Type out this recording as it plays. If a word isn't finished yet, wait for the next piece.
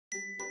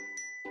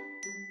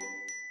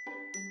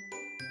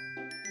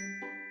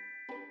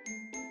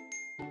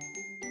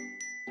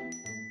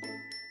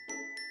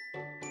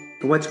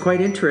What's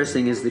quite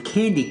interesting is the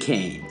candy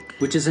cane,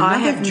 which is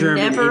another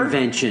German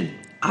invention.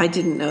 I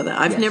didn't know that.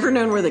 I've never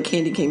known where the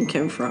candy cane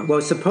came from.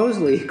 Well,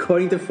 supposedly,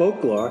 according to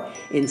folklore,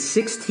 in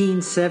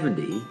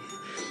 1670,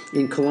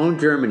 in Cologne,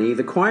 Germany,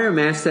 the choir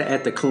master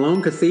at the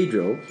Cologne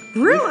Cathedral,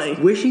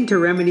 wishing to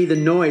remedy the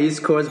noise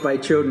caused by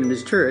children in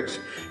his church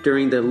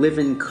during the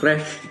Living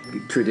Creche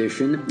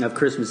tradition of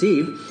Christmas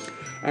Eve,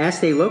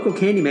 asked a local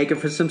candy maker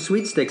for some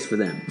sweet sticks for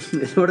them.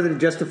 In order to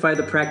justify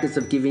the practice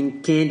of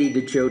giving candy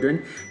to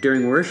children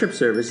during worship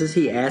services,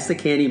 he asked the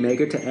candy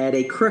maker to add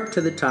a crook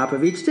to the top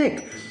of each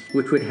stick,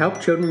 which would help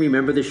children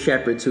remember the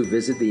shepherds who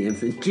visit the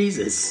infant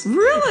Jesus.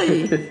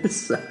 Really?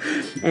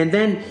 And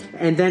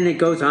then it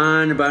goes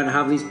on about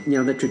how these,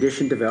 the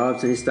tradition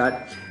develops, and they start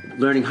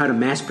learning how to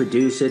mass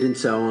produce it and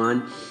so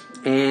on.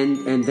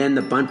 And then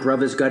the Bunt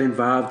brothers got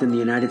involved in the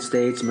United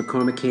States,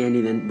 McCormick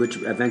Candy, which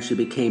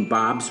eventually became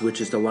Bob's,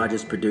 which is the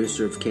largest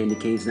producer of candy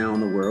canes now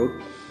in the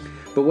world.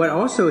 But what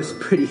also is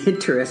pretty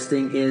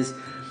interesting is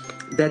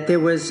that there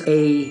was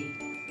a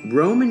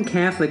Roman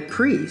Catholic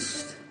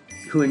priest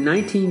who in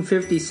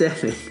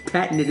 1957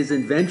 patented his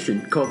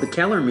invention called the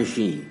Keller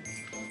machine.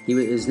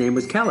 His name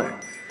was Keller.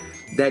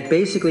 That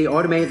basically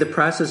automated the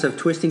process of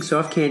twisting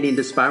soft candy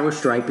into spiral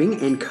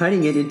striping and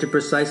cutting it into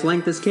precise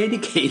length as candy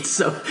canes.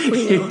 So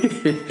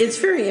it's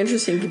very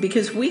interesting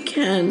because we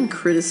can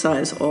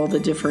criticize all the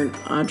different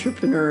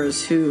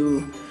entrepreneurs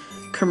who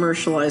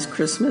commercialize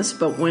Christmas,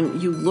 but when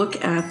you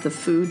look at the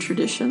food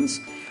traditions,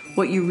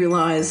 what you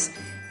realize,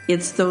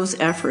 it's those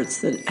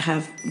efforts that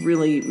have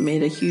really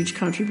made a huge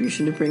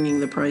contribution to bringing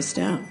the price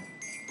down.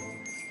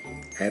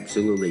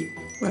 Absolutely.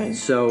 Right.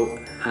 So,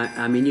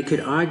 I mean, you could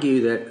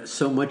argue that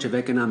so much of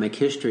economic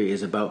history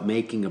is about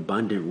making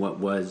abundant what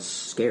was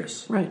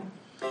scarce. Right.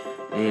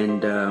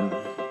 And,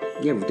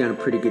 we've done a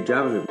pretty good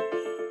job of it.